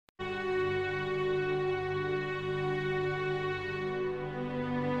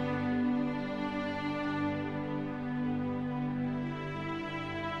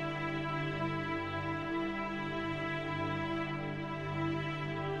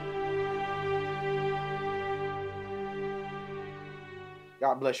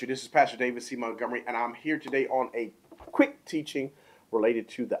God bless you. This is Pastor David C. Montgomery, and I'm here today on a quick teaching related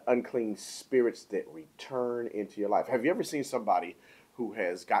to the unclean spirits that return into your life. Have you ever seen somebody who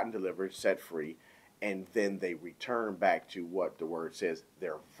has gotten delivered, set free, and then they return back to what the word says,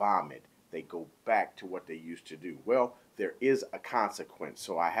 their vomit? They go back to what they used to do. Well, there is a consequence.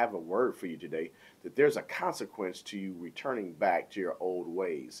 So I have a word for you today that there's a consequence to you returning back to your old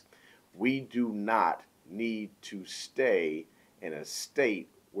ways. We do not need to stay in a state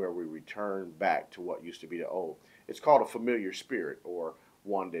where we return back to what used to be the old. It's called a familiar spirit, or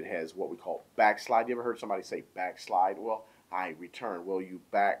one that has what we call backslide. You ever heard somebody say backslide? Well, I return. Well, you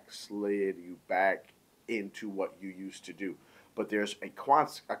backslid, you back into what you used to do. But there's a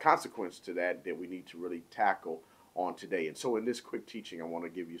consequence to that we need to really tackle on today. And so in this quick teaching, I want to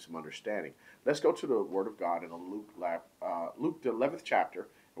give you some understanding. Let's go to the Word of God in Luke, the 11th chapter,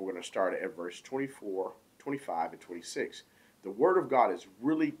 and we're going to start at verse 24, 25, and 26. The Word of God is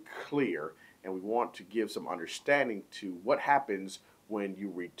really clear, and we want to give some understanding to what happens when you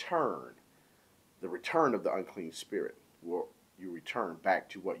return, the return of the unclean spirit. Well, you return back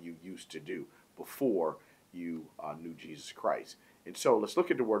to what you used to do before you knew Jesus Christ. And so let's look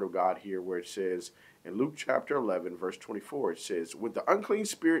at the Word of God here where it says in Luke chapter 11, verse 24, it says, when the unclean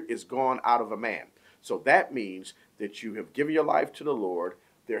spirit is gone out of a man. So that means that you have given your life to the Lord.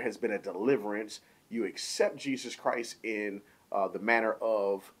 There has been a deliverance. You accept Jesus Christ in the manner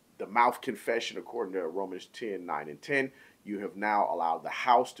of the mouth confession according to Romans 10, 9, and 10. You have now allowed the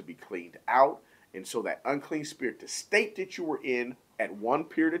house to be cleaned out. And so that unclean spirit, the state that you were in at one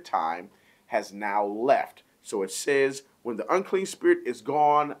period of time, has now left. So it says, when the unclean spirit is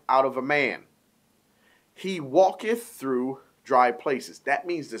gone out of a man, he walketh through dry places. That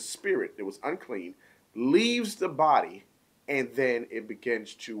means the spirit that was unclean leaves the body, and then it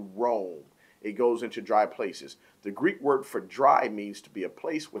begins to roam. It goes into dry places. The Greek word for dry means to be a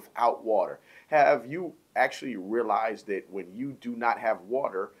place without water. Have you actually realized that when you do not have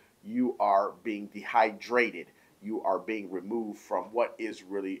water, you are being dehydrated? You are being removed from what is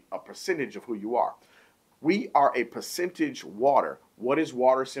really a percentage of who you are. We are a percentage water. What is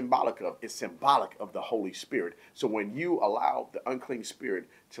water symbolic of? It's symbolic of the Holy Spirit. So when you allow the unclean spirit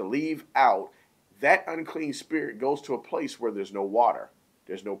to leave out, that unclean spirit goes to a place where there's no water.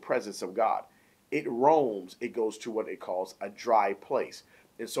 There's no presence of God. It roams. It goes to what it calls a dry place.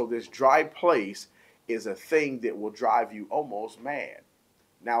 And so this dry place is a thing that will drive you almost mad.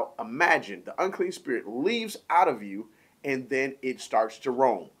 Now imagine the unclean spirit leaves out of you, and then it starts to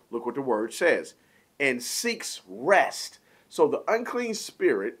roam. Look what the word says. And seeks rest. So the unclean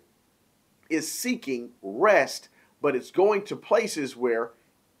spirit is seeking rest, but it's going to places where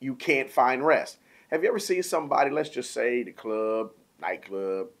you can't find rest. Have you ever seen somebody, let's just say the club,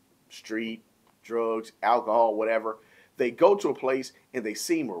 nightclub, street, drugs, alcohol, whatever, they go to a place and they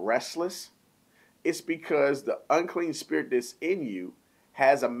seem restless? It's because the unclean spirit that's in you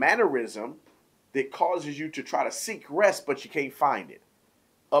has a mannerism that causes you to try to seek rest, but you can't find it.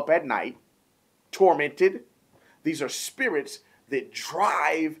 Up at night, tormented. These are spirits that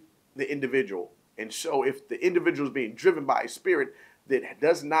drive the individual. And so if the individual is being driven by a spirit that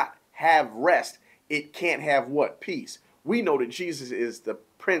does not have rest, it can't have what? Peace. We know that Jesus is the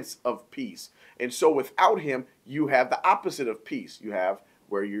Prince of Peace. And so without him, you have the opposite of peace. You have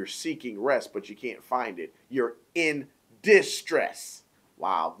where you're seeking rest, but you can't find it. You're in distress.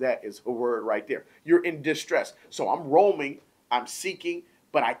 Wow, that is a word right there. You're in distress. So I'm roaming, I'm seeking,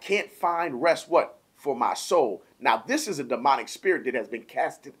 but I can't find rest, what? For my soul. Now, this is a demonic spirit that has been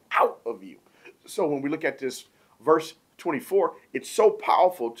casted out of you. So when we look at this verse 24, it's so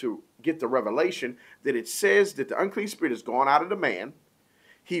powerful to get the revelation that it says that the unclean spirit is gone out of the man.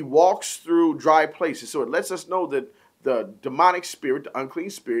 He walks through dry places. So it lets us know that the demonic spirit, the unclean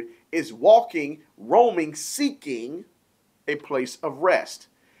spirit, is walking, roaming, seeking a place of rest.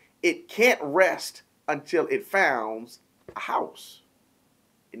 It can't rest until it finds a house.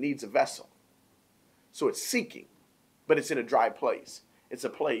 It needs a vessel. So it's seeking, but it's in a dry place. It's a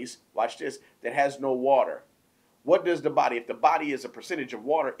place, watch this, that has no water. What does the body? If the body is a percentage of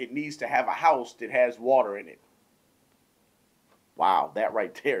water, it needs to have a house that has water in it. Wow, that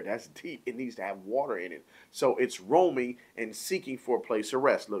right there, that's deep. It needs to have water in it. So it's roaming and seeking for a place of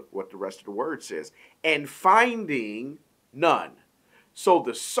rest. Look what the rest of the word says. And finding none. So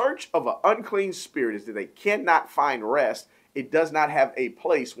the search of an unclean spirit is that they cannot find rest. It does not have a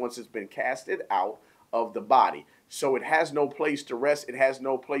place once it's been casted out of the body. So it has no place to rest. It has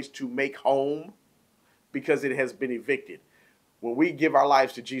no place to make home because it has been evicted. When we give our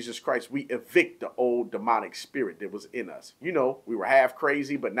lives to Jesus Christ, we evict the old demonic spirit that was in us. You know, we were half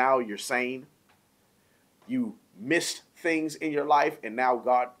crazy, but now you're sane. You missed things in your life, and now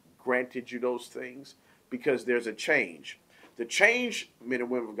God granted you those things? Because there's a change. The change, men and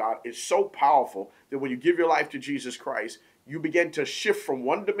women of God, is so powerful that when you give your life to Jesus Christ, you begin to shift from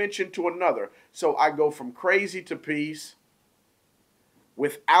one dimension to another. So I go from crazy to peace,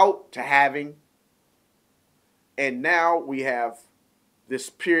 without to having, and now we have this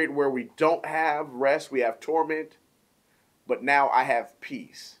period where we don't have rest, we have torment, but now I have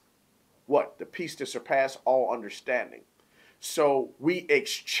peace. What? The peace to surpass all understanding. So we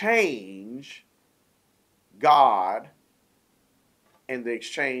exchange God and the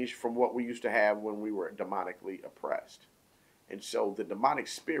exchange from what we used to have when we were demonically oppressed. And so the demonic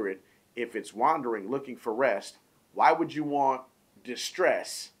spirit, if it's wandering looking for rest, why would you want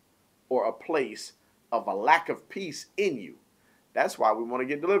distress or a place of a lack of peace in you? That's why we want to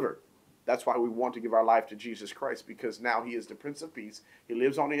get delivered. That's why we want to give our life to Jesus Christ, because now he is the Prince of Peace. He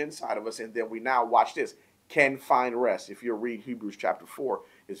lives on the inside of us, and then we now, watch this, can find rest. If you read Hebrews chapter 4,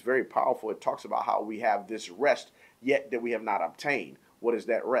 it's very powerful. It talks about how we have this rest, yet that we have not obtained. What is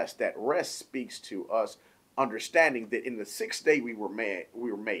that rest? That rest speaks to us understanding that in the sixth day we were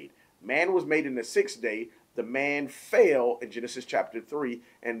made. Man was made in the sixth day. The man fell in Genesis chapter 3,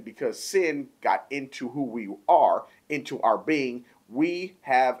 and because sin got into who we are, into our being, we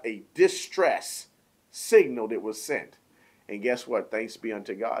have a distress signal that was sent. And guess what? Thanks be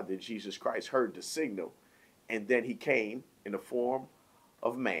unto God that Jesus Christ heard the signal, and then he came in the form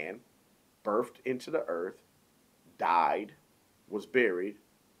of man, birthed into the earth, died, was buried,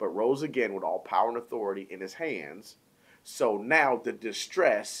 but rose again with all power and authority in his hands. So now the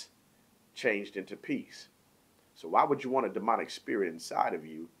distress changed into peace. So why would you want a demonic spirit inside of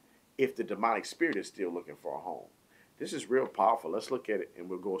you if the demonic spirit is still looking for a home? This is real powerful. Let's look at it and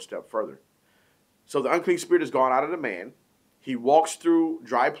we'll go a step further. So the unclean spirit has gone out of the man. He walks through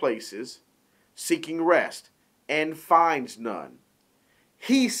dry places, seeking rest, and finds none.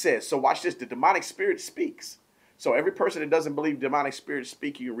 He says, so watch this, the demonic spirit speaks. So every person that doesn't believe demonic spirit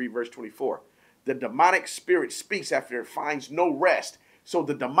speaking, you read verse 24. The demonic spirit speaks after it finds no rest. So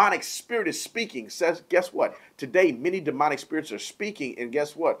the demonic spirit is speaking. Says, guess what? Today, many demonic spirits are speaking. And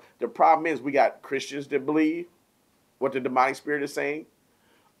guess what? The problem is we got Christians that believe what the demonic spirit is saying.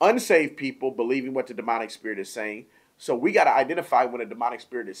 Unsaved people believing what the demonic spirit is saying. So we got to identify when a demonic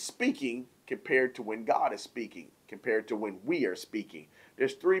spirit is speaking compared to when God is speaking, compared to when we are speaking.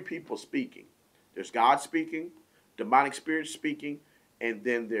 There's three people speaking. There's God speaking, demonic spirit speaking, and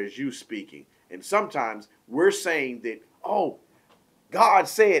then there's you speaking. And sometimes we're saying that, oh, God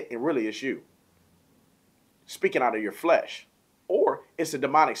said, and really it's you speaking out of your flesh. Or it's a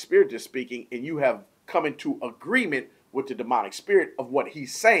demonic spirit that's speaking, and you have come into agreement with the demonic spirit of what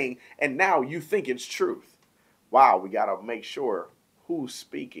he's saying, and now you think it's truth. Wow, we got to make sure who's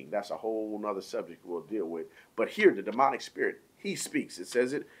speaking. That's a whole nother subject we'll deal with. But here, the demonic spirit, he speaks. It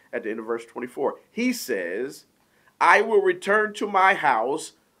says it at the end of verse 24. He says, I will return to my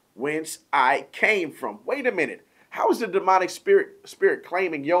house whence I came from. Wait a minute. How is the demonic spirit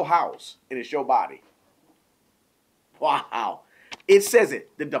claiming your house and it's your body? Wow. It says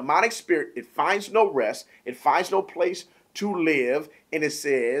it. The demonic spirit, it finds no rest. It finds no place to live. And it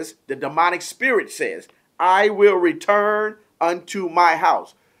says, the demonic spirit says, I will return unto my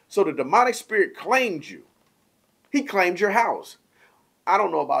house. So the demonic spirit claimed you. He claimed your house. I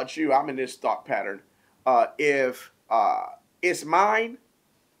don't know about you. I'm in this thought pattern. If it's mine,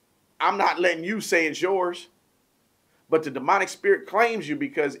 I'm not letting you say it's yours. But the demonic spirit claims you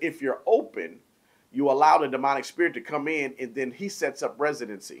because if you're open, you allow the demonic spirit to come in and then he sets up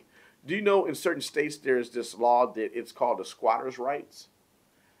residency. Do you know in certain states there's this law that it's called the squatter's rights?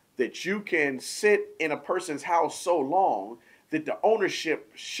 That you can sit in a person's house so long that the ownership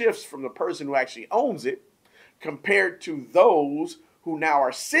shifts from the person who actually owns it compared to those who now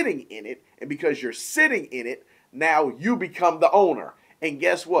are sitting in it. And because you're sitting in it, now you become the owner. And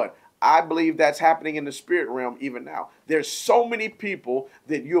guess what? I believe that's happening in the spirit realm even now. There's so many people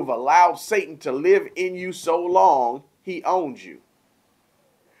that you have allowed Satan to live in you so long, he owns you.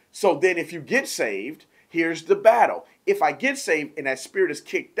 So then if you get saved, here's the battle. If I get saved and that spirit is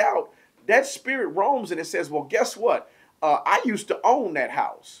kicked out, that spirit roams and it says, well, guess what? I used to own that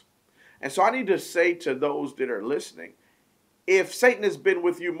house. And so I need to say to those that are listening, if Satan has been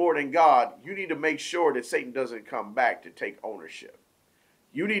with you more than God, you need to make sure that Satan doesn't come back to take ownership.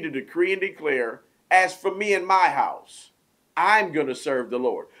 You need to decree and declare, as for me and my house, I'm going to serve the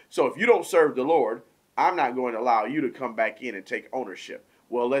Lord. So if you don't serve the Lord, I'm not going to allow you to come back in and take ownership.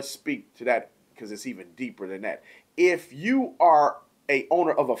 Well, let's speak to that because it's even deeper than that. If you are a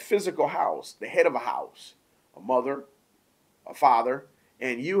owner of a physical house, the head of a house, a mother, a father,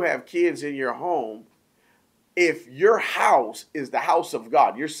 and you have kids in your home, If your house is the house of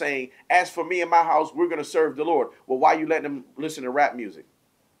God, you're saying, as for me and my house, we're going to serve the Lord. Well, why are you letting them listen to rap music?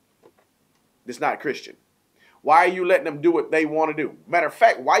 It's not Christian. Why are you letting them do what they want to do? Matter of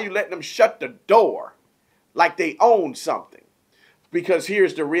fact, why are you letting them shut the door like they own something? Because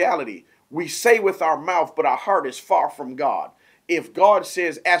here's the reality. We say with our mouth, but our heart is far from God. If God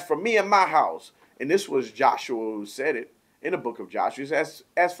says, as for me and my house, and this was Joshua who said it in the book of Joshua, he says,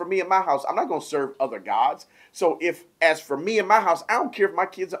 as for me and my house, I'm not going to serve other gods. So if, as for me and my house, I don't care if my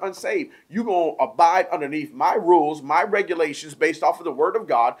kids are unsaved. You're going to abide underneath my rules, my regulations based off of the word of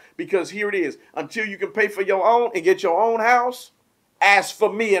God, because here it is. Until you can pay for your own and get your own house, as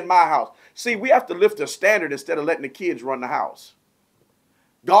for me and my house. See, we have to lift a standard instead of letting the kids run the house.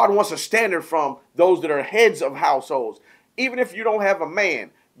 God wants a standard from those that are heads of households. Even if you don't have a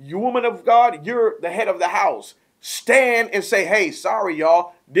man, you woman of God, you're the head of the house. Stand and say, hey, sorry,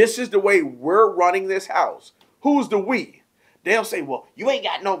 y'all. This is the way we're running this house. Who's the we? They'll say, well, you ain't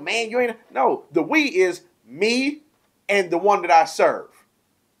got no man. You ain't. No, the we is me and the one that I serve.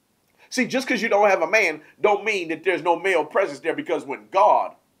 See, just because you don't have a man don't mean that there's no male presence there, because when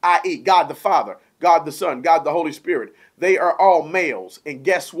God, i.e. God the Father, God the Son, God the Holy Spirit, they are all males. And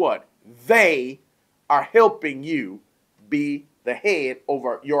guess what? They are helping you be the head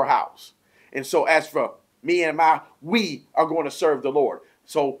over your house. And so as for me and we are going to serve the Lord.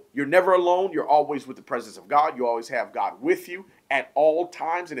 So you're never alone. You're always with the presence of God. You always have God with you at all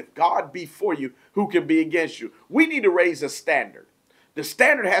times. And if God be for you, who can be against you? We need to raise a standard. The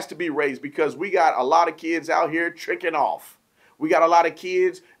standard has to be raised because we got a lot of kids out here tricking off. We got a lot of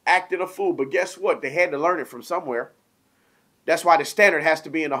kids acting a fool. But guess what? They had to learn it from somewhere. That's why the standard has to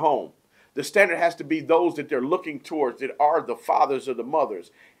be in the home. The standard has to be those that they're looking towards, that are the fathers or the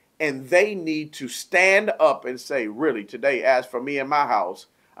mothers. And they need to stand up and say, really, today, as for me and my house,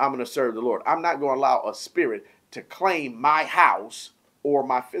 I'm going to serve the Lord. I'm not going to allow a spirit to claim my house or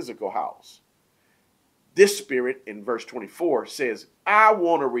my physical house. This spirit in verse 24 says, I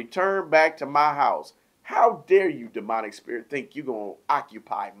want to return back to my house. How dare you, demonic spirit, think you're going to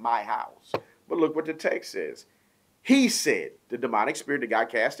occupy my house? But look what the text says. He said, the demonic spirit, the guy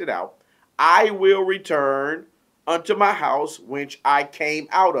cast it out, I will return unto my house whence I came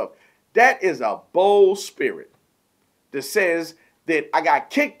out of. That is a bold spirit that says that I got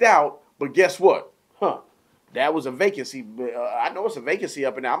kicked out, but guess what? That was a vacancy. I know it's a vacancy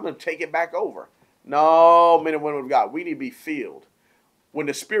up in there. I'm going to take it back over. No, men and women of God, we need to be filled. When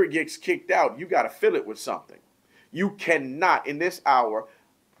the spirit gets kicked out, you got to fill it with something. You cannot, in this hour,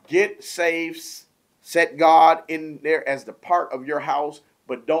 get saved, set God in there as the part of your house,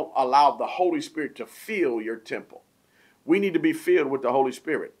 but don't allow the Holy Spirit to fill your temple. We need to be filled with the Holy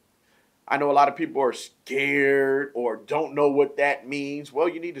Spirit. I know a lot of people are scared or don't know what that means. Well,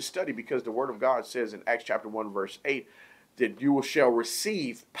 you need to study, because the Word of God says in Acts chapter 1, verse 8, that you shall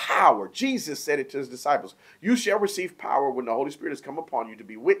receive power. Jesus said it to his disciples. You shall receive power when the Holy Spirit has come upon you to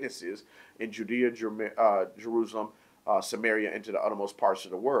be witnesses in Judea, Jerusalem, Samaria, and to the uttermost parts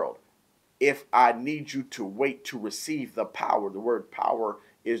of the world. If I need you to wait to receive the power, the word power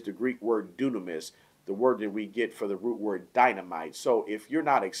is the Greek word dunamis, the word that we get for the root word dynamite. So if you're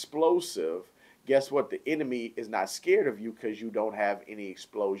not explosive, guess what? The enemy is not scared of you because you don't have any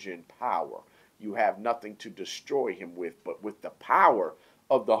explosion power. You have nothing to destroy him with, but with the power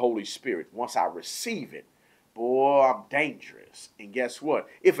of the Holy Spirit. Once I receive it, boy, I'm dangerous. And guess what?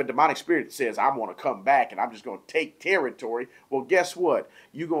 If a demonic spirit says, I want to come back and I'm just going to take territory, well, guess what?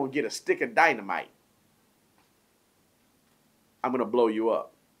 You're going to get a stick of dynamite. I'm going to blow you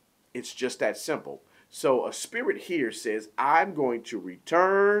up. It's just that simple. So a spirit here says, I'm going to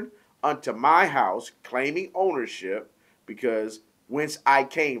return unto my house, claiming ownership, because whence I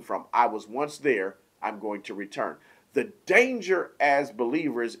came from, I was once there, I'm going to return. The danger as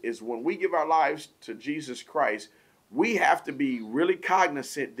believers is when we give our lives to Jesus Christ, we have to be really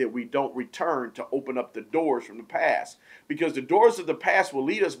cognizant that we don't return to open up the doors from the past, because the doors of the past will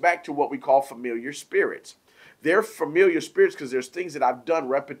lead us back to what we call familiar spirits. They're familiar spirits because there's things that I've done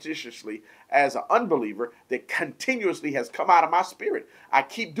repetitiously as an unbeliever that continuously has come out of my spirit. I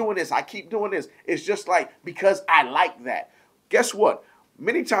keep doing this. I keep doing this. It's just like, because I like that. Guess what?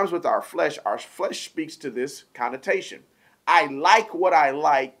 Many times with our flesh speaks to this connotation. I like what I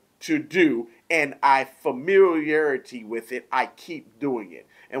like to do, and I familiarity with it. I keep doing it.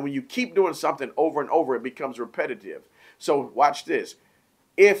 And when you keep doing something over and over, it becomes repetitive. So watch this.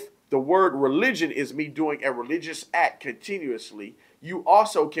 If the word religion is me doing a religious act continuously, you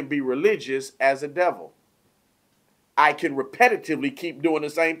also can be religious as a devil. I can repetitively keep doing the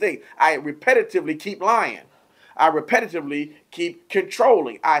same thing. I repetitively keep lying. I repetitively keep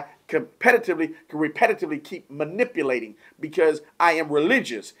controlling. I repetitively keep manipulating because I am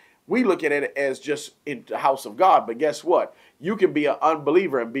religious. We look at it as just in the house of God, but guess what? You can be an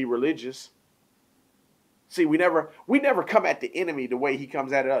unbeliever and be religious. See, we never come at the enemy the way he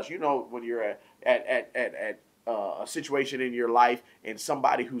comes at us. You know, when you're at a situation in your life and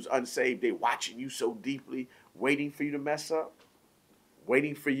somebody who's unsaved, they're watching you so deeply, waiting for you to mess up,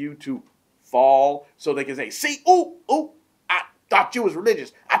 waiting for you to fall so they can say, see, ooh, I thought you was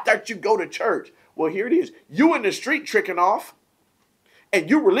religious. I thought you go to church. Well, here it is. You in the street tricking off, and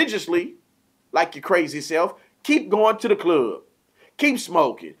you religiously, like your crazy self, keep going to the club, keep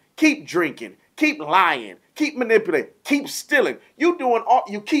smoking, keep drinking, keep lying, keep manipulating, keep stealing. You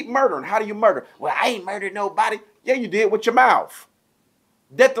keep murdering. How do you murder? Well, I ain't murdered nobody. Yeah, you did with your mouth.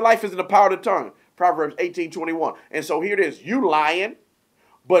 Death to life is in the power of the tongue. Proverbs 18:21. And so here it is. You lying,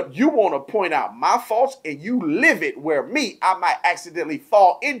 but you want to point out my faults and you live it where I might accidentally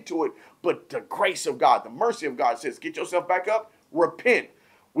fall into it. But the grace of God, the mercy of God says, get yourself back up, repent.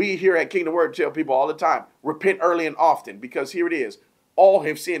 We here at Kingdom Word tell people all the time, repent early and often, because here it is. All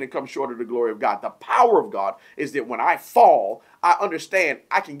have sinned and come short of the glory of God. The power of God is that when I fall, I understand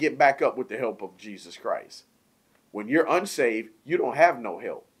I can get back up with the help of Jesus Christ. When you're unsaved, you don't have no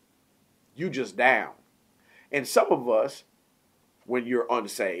help. You just down. And some of us, when you're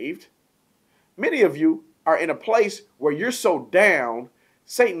unsaved, many of you are in a place where you're so down,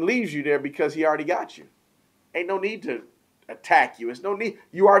 Satan leaves you there because he already got you. Ain't no need to attack you. It's no need.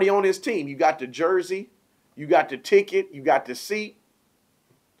 You already on his team. You got the jersey, you got the ticket, you got the seat,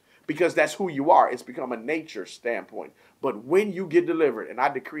 because that's who you are. It's become a nature standpoint. But when you get delivered, and I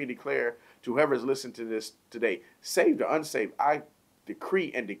decree and declare to whoever's listening to this today, saved or unsaved, I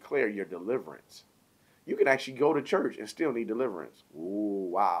decree and declare your deliverance. You can actually go to church and still need deliverance. Ooh,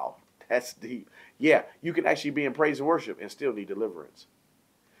 wow. That's deep. Yeah, you can actually be in praise and worship and still need deliverance.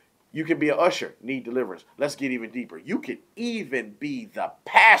 You can be an usher, need deliverance. Let's get even deeper. You can even be the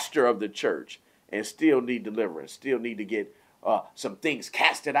pastor of the church and still need deliverance, still need to get some things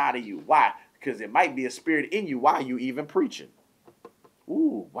casted out of you. Why? Because there might be a spirit in you while you even preaching.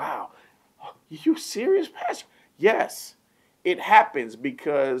 Ooh, wow. You serious, Pastor? Yes, it happens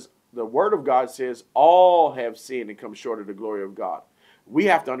because the word of God says all have sinned and come short of the glory of God. We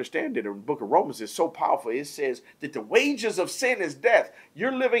have to understand that the book of Romans is so powerful. It says that the wages of sin is death.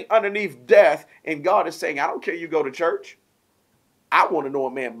 You're living underneath death, and God is saying, I don't care you go to church. I want to know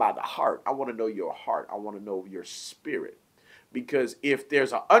a man by the heart. I want to know your heart. I want to know your spirit. Because if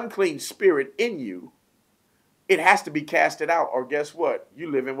there's an unclean spirit in you, it has to be casted out, or guess what?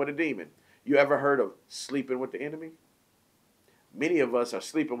 You living with a demon. You ever heard of sleeping with the enemy? Many of us are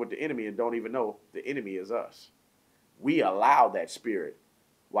sleeping with the enemy and don't even know the enemy is us. We allow that spirit,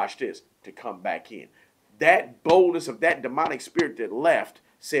 watch this, to come back in. That boldness of that demonic spirit that left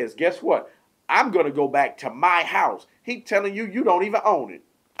says, guess what? I'm going to go back to my house. He's telling you, you don't even own it.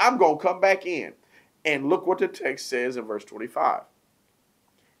 I'm going to come back in. And look what the text says in verse 25.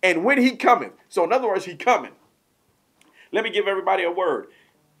 And when he cometh, so in other words, he coming. Let me give everybody a word.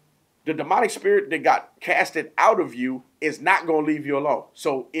 The demonic spirit that got casted out of you is not going to leave you alone.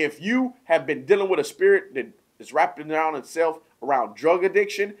 So if you have been dealing with a spirit that is wrapping around itself around drug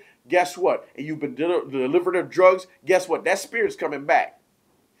addiction, guess what? And you've been delivered of drugs, guess what? That spirit's coming back.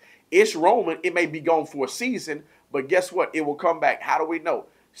 It's roaming. It may be gone for a season, but guess what? It will come back. How do we know?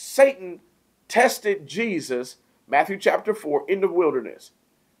 Satan tested Jesus, Matthew chapter 4, in the wilderness.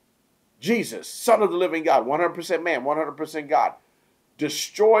 Jesus, Son of the living God, 100% man, 100% God,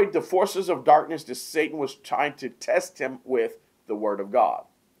 destroyed the forces of darkness that Satan was trying to test him with the word of God.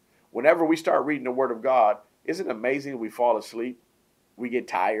 Whenever we start reading the word of God, isn't it amazing we fall asleep? We get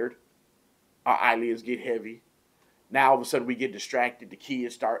tired. Our eyelids get heavy. Now all of a sudden we get distracted. The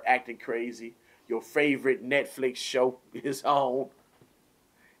kids start acting crazy. Your favorite Netflix show is on.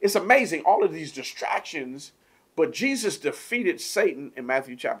 It's amazing, all of these distractions, but Jesus defeated Satan in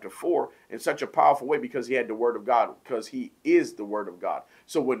Matthew chapter 4 in such a powerful way because he had the word of God, because he is the word of God.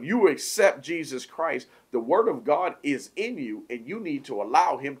 So when you accept Jesus Christ, the word of God is in you, and you need to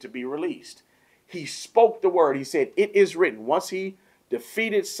allow him to be released. He spoke the word. He said, it is written. Once he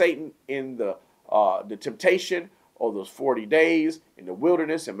defeated Satan in the temptation or those 40 days in the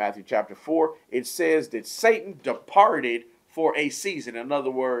wilderness in Matthew chapter 4, it says that Satan departed for a season. In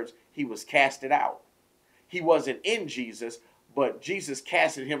other words, he was casted out. He wasn't in Jesus, but Jesus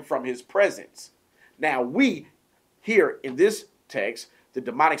casted him from his presence. Now we, here in this text, the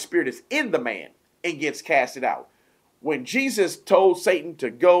demonic spirit is in the man and gets casted out. When Jesus told Satan to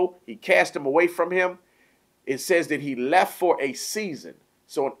go, he cast him away from him. It says that he left for a season.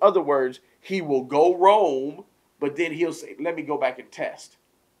 So in other words, he will go roam But then he'll say, let me go back and test.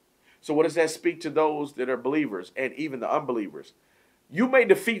 So what does that speak to those that are believers and even the unbelievers? You may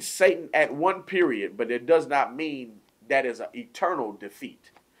defeat Satan at one period, but it does not mean that is an eternal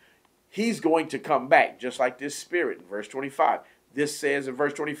defeat. He's going to come back, just like this spirit in verse 25. This says in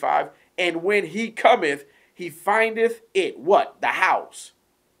verse 25, and when he cometh, he findeth it, what? The house,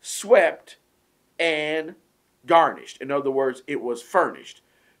 swept and garnished. In other words, it was furnished.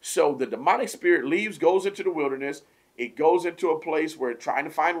 So the demonic spirit leaves, goes into the wilderness. It goes into a place where it's trying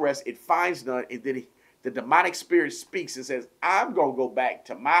to find rest. It finds none. And then the demonic spirit speaks and says, I'm going to go back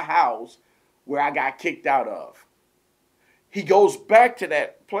to my house where I got kicked out of. He goes back to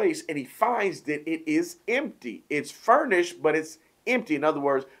that place and he finds that it is empty. It's furnished, but it's empty. In other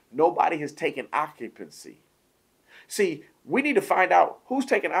words, nobody has taken occupancy. See, we need to find out who's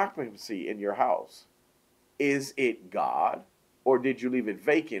taking occupancy in your house. Is it God, or did you leave it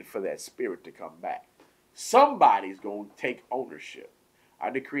vacant for that spirit to come back? Somebody's going to take ownership. I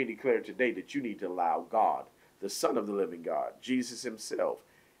decree and declare today that you need to allow God, the Son of the living God, Jesus himself.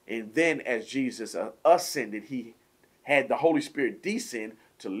 And then as Jesus ascended, he had the Holy Spirit descend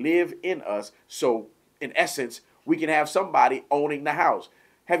to live in us. So in essence, we can have somebody owning the house.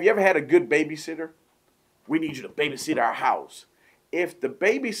 Have you ever had a good babysitter? We need you to babysit our house. If the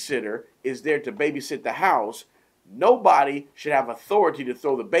babysitter is there to babysit the house, nobody should have authority to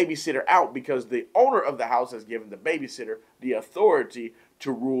throw the babysitter out because the owner of the house has given the babysitter the authority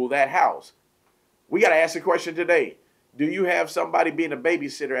to rule that house. We got to ask the question today. Do you have somebody being a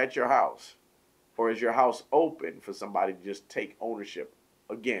babysitter at your house? Or is your house open for somebody to just take ownership?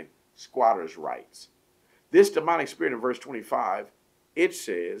 Again, squatters' rights. This demonic spirit in verse 25, it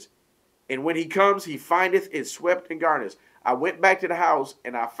says, and when he comes, he findeth it swept and garnished. I went back to the house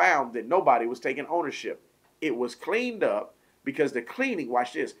and I found that nobody was taking ownership. It was cleaned up because the cleaning,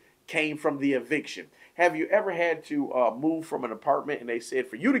 watch this, came from the eviction. Have you ever had to move from an apartment and they said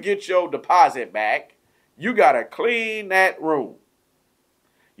for you to get your deposit back, you got to clean that room.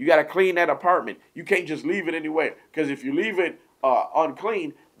 You got to clean that apartment. You can't just leave it anywhere because if you leave it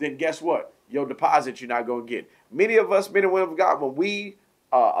unclean, then guess what? Your deposit you're not going to get. Many of us, men and women of God, when we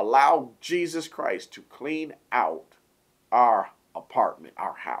allow Jesus Christ to clean out our apartment,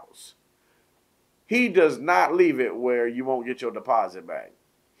 our house, he does not leave it where you won't get your deposit back.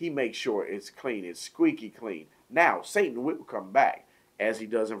 He makes sure it's clean. It's squeaky clean. Now, Satan will come back as he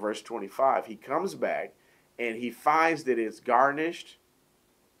does in verse 25. He comes back and he finds that it's garnished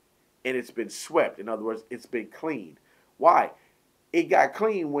and it's been swept. In other words, it's been cleaned. Why? It got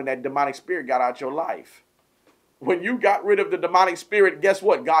clean when that demonic spirit got out your life. When you got rid of the demonic spirit, guess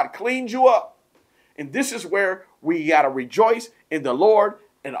what? God cleaned you up. And this is where we got to rejoice in the Lord.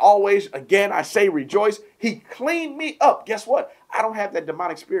 And always, again, I say rejoice. He cleaned me up. Guess what? I don't have that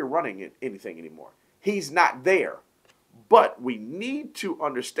demonic spirit running anything anymore. He's not there. But we need to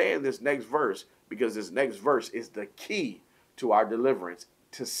understand this next verse because this next verse is the key to our deliverance,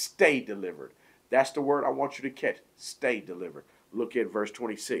 to stay delivered. That's the word I want you to catch. Stay delivered. Look at verse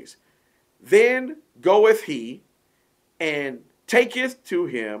 26. Then goeth he and taketh to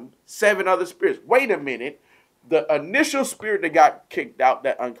him 7 other spirits. Wait a minute. The initial spirit that got kicked out,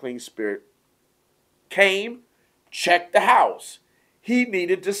 that unclean spirit, came, checked the house. He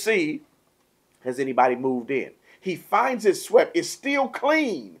needed to see, has anybody moved in? He finds it swept. It's still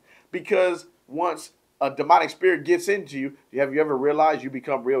clean because once a demonic spirit gets into you, have you ever realized you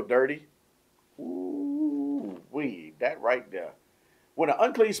become real dirty? Ooh, that right there. When an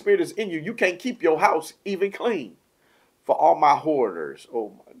unclean spirit is in you, you can't keep your house even clean. For all my hoarders,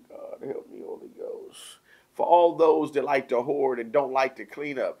 oh my God, help me, Holy Ghost. For all those that like to hoard and don't like to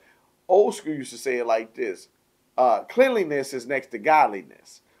clean up. Old school used to say it like this. Cleanliness is next to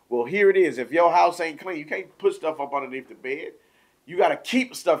godliness. Well, here it is. If your house ain't clean, you can't put stuff up underneath the bed. You got to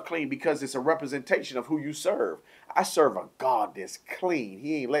keep stuff clean because it's a representation of who you serve. I serve a God that's clean.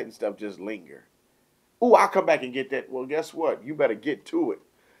 He ain't letting stuff just linger. Ooh, I'll come back and get that. Well, guess what? You better get to it.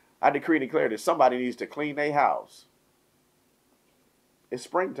 I decree and declare that somebody needs to clean their house. It's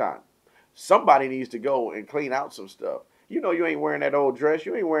springtime. Somebody needs to go and clean out some stuff. You know you ain't wearing that old dress.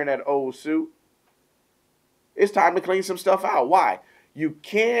 You ain't wearing that old suit. It's time to clean some stuff out. Why? You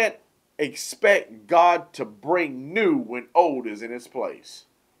can't expect God to bring new when old is in its place.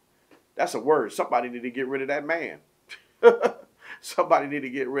 That's a word. Somebody need to get rid of that man. Somebody need to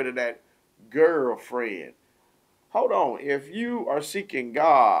get rid of that girlfriend. Hold on. If you are seeking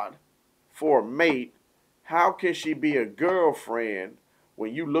God for a mate, how can she be a girlfriend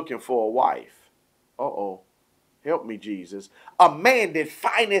when you looking for a wife? Uh-oh. Help me, Jesus. A man that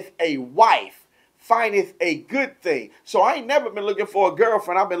findeth a wife findeth a good thing. So I ain't never been looking for a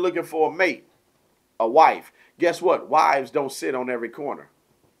girlfriend. I've been looking for a mate, a wife. Guess what? Wives don't sit on every corner.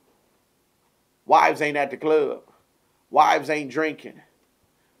 Wives ain't at the club. Wives ain't drinking.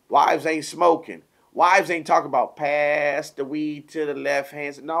 Wives ain't smoking. Wives ain't talking about pass the weed to the left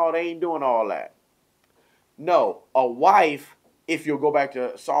hand. No, they ain't doing all that. No, a wife, if you'll go back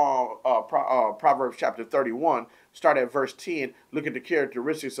to Proverbs chapter 31, start at verse 10, look at the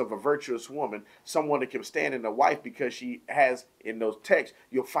characteristics of a virtuous woman, someone that can stand in a wife because she has, in those texts,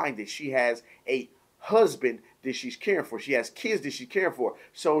 you'll find that she has a husband that she's caring for. She has kids that she's caring for.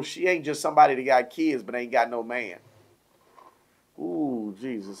 So she ain't just somebody that got kids but ain't got no man. Ooh,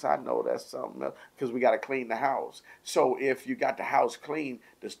 Jesus, I know that's something else because we got to clean the house. So if you got the house clean,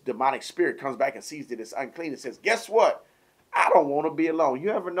 this demonic spirit comes back and sees that it's unclean and says, guess what? I don't want to be alone. You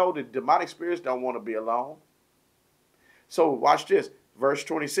ever know that demonic spirits don't want to be alone? So watch this. Verse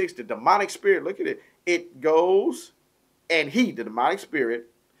 26, the demonic spirit, look at it. It goes and he, the demonic spirit,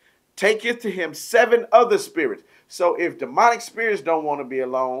 taketh to him 7 other spirits. So if demonic spirits don't want to be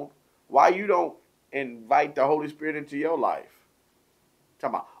alone, why you don't invite the Holy Spirit into your life?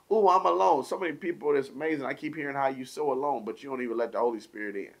 Talking about, oh, I'm alone. So many people, it's amazing. I keep hearing how you so alone, but you don't even let the Holy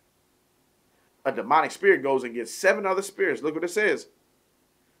Spirit in. A demonic spirit goes and gets 7 other spirits. Look what it says.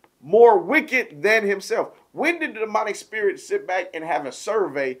 More wicked than himself. When did the demonic spirit sit back and have a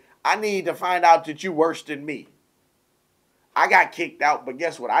survey? I need to find out that you worse than me. I got kicked out, but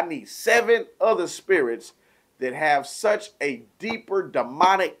guess what? I need 7 other spirits that have such a deeper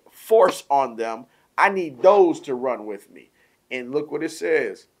demonic force on them. I need those to run with me. And look what it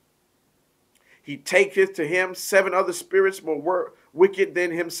says. He taketh to him 7 other spirits more wicked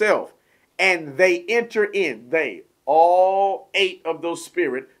than himself. And they enter in. They, all 8 of those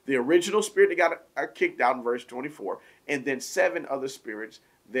spirits, the original spirit that got kicked out in verse 24. And then 7 other spirits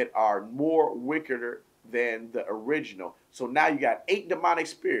that are more wickeder than the original. So now you got 8 demonic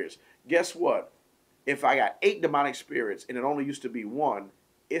spirits. Guess what? If I got 8 demonic spirits and it only used to be 1,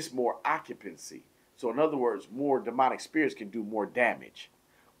 it's more occupancy. So in other words, more demonic spirits can do more damage.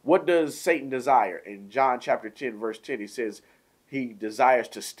 What does Satan desire? In John chapter 10, verse 10, he says he desires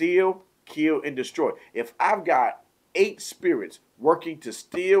to steal, kill, and destroy. If I've got 8 spirits working to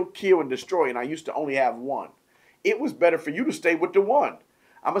steal, kill, and destroy, and I used to only have 1, it was better for you to stay with the 1.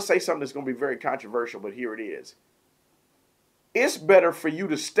 I'm going to say something that's going to be very controversial, but here it is. It's better for you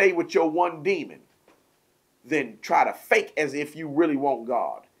to stay with your 1 demon than try to fake as if you really want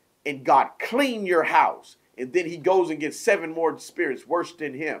God. And God clean your house. And then he goes and gets 7 more spirits worse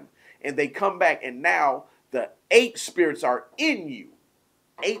than him. And they come back and now the 8 spirits are in you.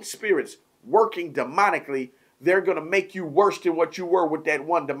 8 spirits working demonically. They're going to make you worse than what you were with that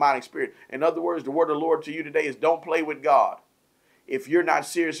 1 demonic spirit. In other words, the word of the Lord to you today is don't play with God if you're not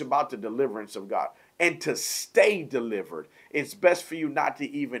serious about the deliverance of God. And to stay delivered, it's best for you not to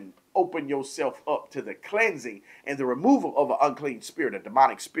even open yourself up to the cleansing and the removal of an unclean spirit, a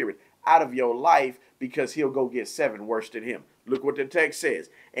demonic spirit, out of your life, because he'll go get 7 worse than him. Look what the text says.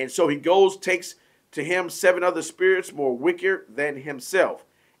 And so he goes, takes to him 7 other spirits more wicked than himself.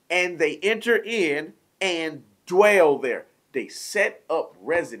 And they enter in and dwell there. They set up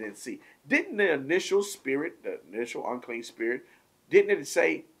residency. Didn't the initial spirit, the initial unclean spirit, didn't it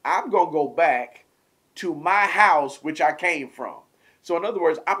say, I'm going to go back to my house, which I came from? So in other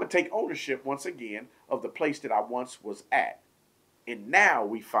words, I'm going to take ownership once again of the place that I once was at. And now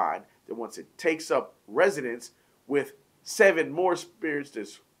we find that once it takes up residence with 7 more spirits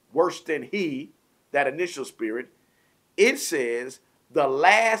that's worse than he, that initial spirit, it says the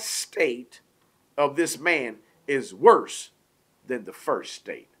last state of this man is worse than the first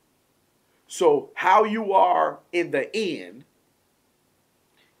state. So how you are in the end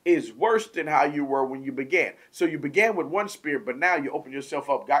is worse than how you were when you began. So you began with 1 spirit, but now you open yourself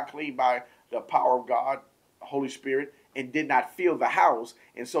up, got clean by the power of God, Holy Spirit, and did not feel the house.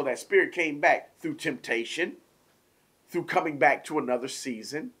 And so that spirit came back through temptation, through coming back to another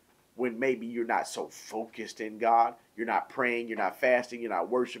season when maybe you're not so focused in God. You're not praying, you're not fasting, you're not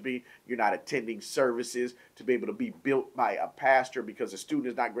worshiping, you're not attending services to be able to be built by a pastor because a student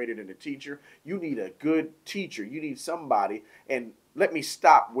is not greater than the teacher. You need a good teacher. You need somebody. And let me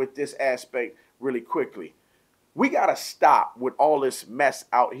stop with this aspect really quickly. We got to stop with all this mess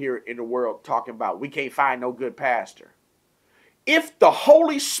out here in the world talking about we can't find no good pastor. If the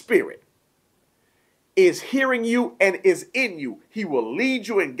Holy Spirit is hearing you and is in you, he will lead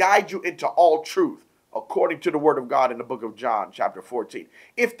you and guide you into all truth, according to the word of God in the book of John, chapter 14.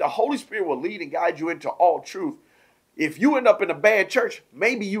 If the Holy Spirit will lead and guide you into all truth, if you end up in a bad church,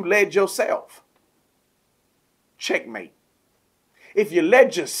 maybe you led yourself. Checkmate. If you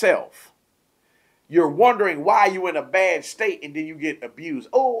led yourself, You're wondering why you're in a bad state, and then you get abused.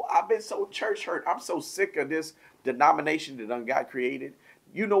 Oh, I've been so church hurt. I'm so sick of this denomination that God created.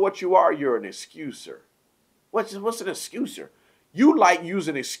 You know what you are? You're an excuser. What's an excuser? You like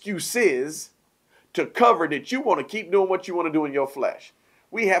using excuses to cover that you want to keep doing what you want to do in your flesh.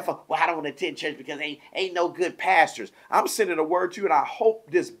 We have, I don't want to attend church because ain't no good pastors. I'm sending a word to you, and I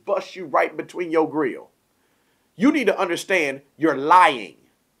hope this busts you right between your grill. You need to understand you're lying.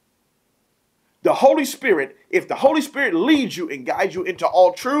 The Holy Spirit, if the Holy Spirit leads you and guides you into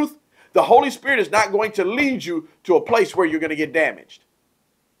all truth, the Holy Spirit is not going to lead you to a place where you're going to get damaged.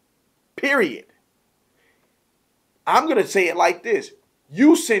 Period. I'm going to say it like this.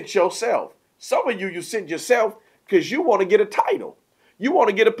 You sent yourself. Some of you sent yourself because you want to get a title. You want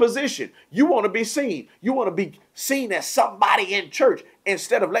to get a position. You want to be seen. You want to be seen as somebody in church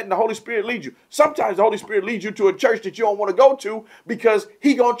instead of letting the Holy Spirit lead you. Sometimes the Holy Spirit leads you to a church that you don't want to go to because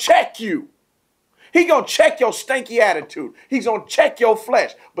He's going to check you. He's going to check your stinky attitude. He's going to check your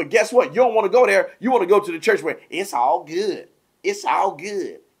flesh. But guess what? You don't want to go there. You want to go to the church where it's all good. It's all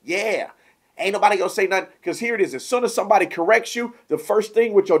good. Yeah. Ain't nobody going to say nothing, because here it is. As soon as somebody corrects you, the first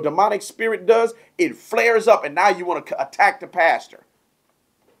thing what your demonic spirit does, it flares up, and now you want to attack the pastor.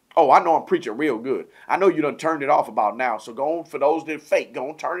 Oh, I know I'm preaching real good. I know you done turned it off about now. So go on, for those that fake, go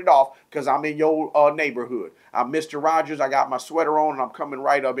and turn it off, because I'm in your neighborhood. I'm Mr. Rogers. I got my sweater on, and I'm coming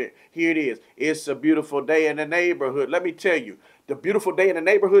right up in. Here it is. It's a beautiful day in the neighborhood. Let me tell you, the beautiful day in the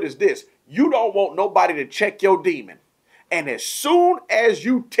neighborhood is this. You don't want nobody to check your demon. And as soon as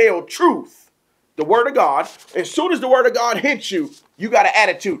you tell truth, the word of God, as soon as the word of God hits you, you got an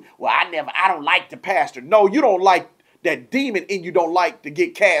attitude. Well, I don't like the pastor. No, you don't like that demon in you, don't like to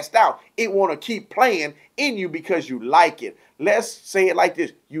get cast out. It want to keep playing in you because you like it. Let's say it like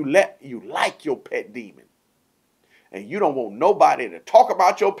this. You like your pet demon. And you don't want nobody to talk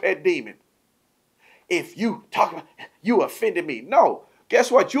about your pet demon. If you talk about, you offended me. No,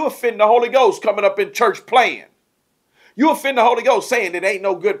 guess what? You offend the Holy Ghost coming up in church playing. You offend the Holy Ghost saying that ain't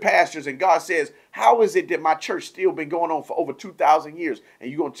no good pastors, and God says, how is it that my church still been going on for over 2,000 years, and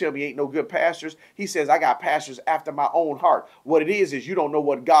you going to tell me ain't no good pastors? He says, I got pastors after my own heart. What it is you don't know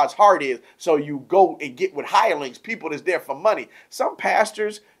what God's heart is, so you go and get with hirelings, people that's there for money. Some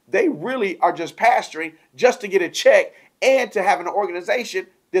pastors, they really are just pastoring just to get a check and to have an organization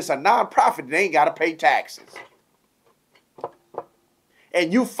that's a nonprofit that ain't got to pay taxes.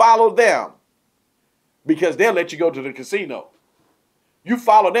 And you follow them because they'll let you go to the casino. You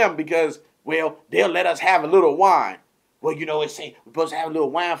follow them because, well, they'll let us have a little wine. Well, you know, it's saying we're supposed to have a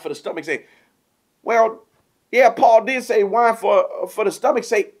little wine for the stomach's sake. Well, yeah, Paul did say wine for the stomach's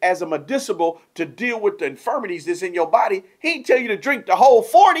sake as a medicinal to deal with the infirmities that's in your body. He didn't tell you to drink the whole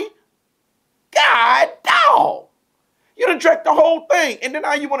 40. God, dog. You done drank the whole thing. And then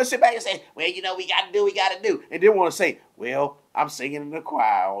now you want to sit back and say, well, you know, we got to do. And then want to say, well, I'm singing in the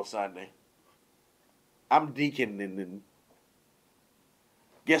choir on Sunday. I'm deaconing, and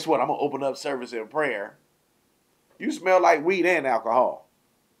guess what? I'm going to open up service in prayer. You smell like weed and alcohol.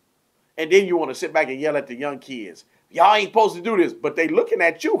 And then you want to sit back and yell at the young kids. Y'all ain't supposed to do this, but they looking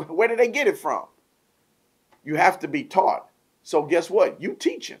at you. Where did they get it from? You have to be taught. So guess what? You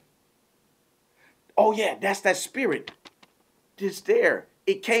teaching. Oh yeah, that's that spirit. Just there.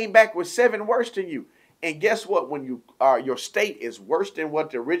 It came back with 7 worse than you. And guess what? When you your state is worse than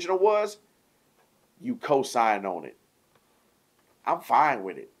what the original was, you co-sign on it. I'm fine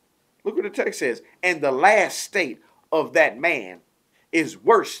with it. Look what the text says. And the last state of that man is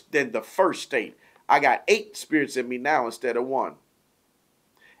worse than the first state. I got 8 spirits in me now instead of 1.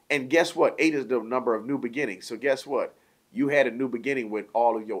 And guess what? 8 is the number of new beginnings. So guess what? You had a new beginning with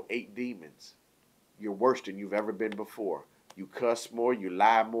all of your 8 demons. You're worse than you've ever been before. You cuss more, you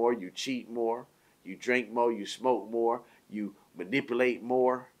lie more, you cheat more, you drink more, you smoke more, you manipulate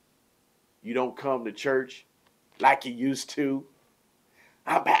more. You don't come to church like you used to.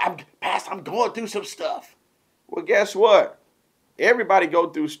 Pastor, I'm going through some stuff. Well, guess what? Everybody go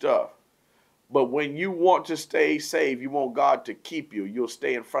through stuff. But when you want to stay saved, you want God to keep you, you'll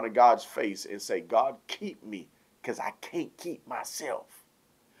stay in front of God's face and say, God, keep me, because I can't keep myself.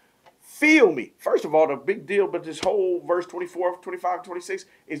 Feel me. First of all, the big deal about this whole verse 24, 25, 26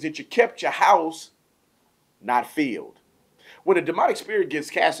 is that you kept your house not filled. When a demonic spirit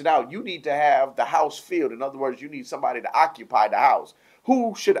gets casted out, you need to have the house filled. In other words, you need somebody to occupy the house.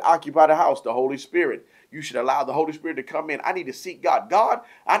 Who should occupy the house? The Holy Spirit. You should allow the Holy Spirit to come in. I need to seek God. God,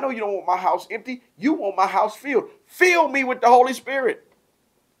 I know you don't want my house empty. You want my house filled. Fill me with the Holy Spirit.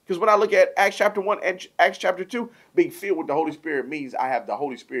 Because when I look at Acts chapter 1 and Acts chapter 2, being filled with the Holy Spirit means I have the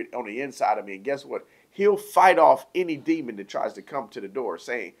Holy Spirit on the inside of me. And guess what? He'll fight off any demon that tries to come to the door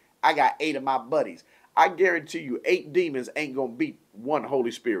saying, I got 8 of my buddies. I guarantee you 8 demons ain't going to beat one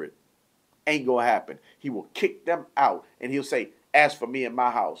Holy Spirit. Ain't going to happen. He will kick them out and he'll say, as for me and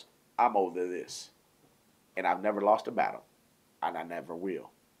my house, I'm over this. And I've never lost a battle. And I never will.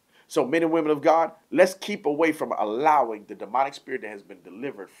 So men and women of God, let's keep away from allowing the demonic spirit that has been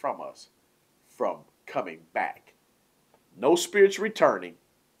delivered from us from coming back. No spirits returning,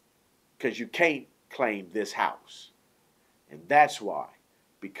 because you can't claim this house. And that's why,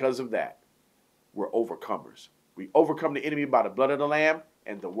 because of that, we're overcomers. We overcome the enemy by the blood of the Lamb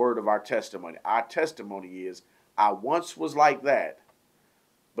and the word of our testimony. Our testimony is, I once was like that,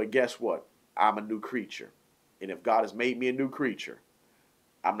 but guess what? I'm a new creature. And if God has made me a new creature,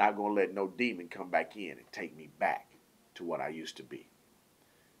 I'm not going to let no demon come back in and take me back to what I used to be.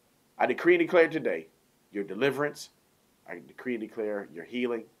 I decree and declare today your deliverance. I decree and declare your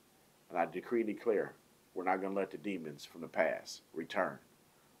healing. And I decree and declare we're not going to let the demons from the past return.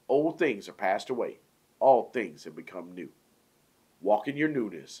 Old things are passed away. All things have become new. Walk in your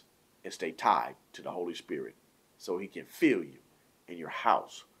newness and stay tied to the Holy Spirit so he can fill you and your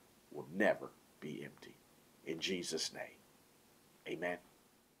house will never be empty. In Jesus' name, amen.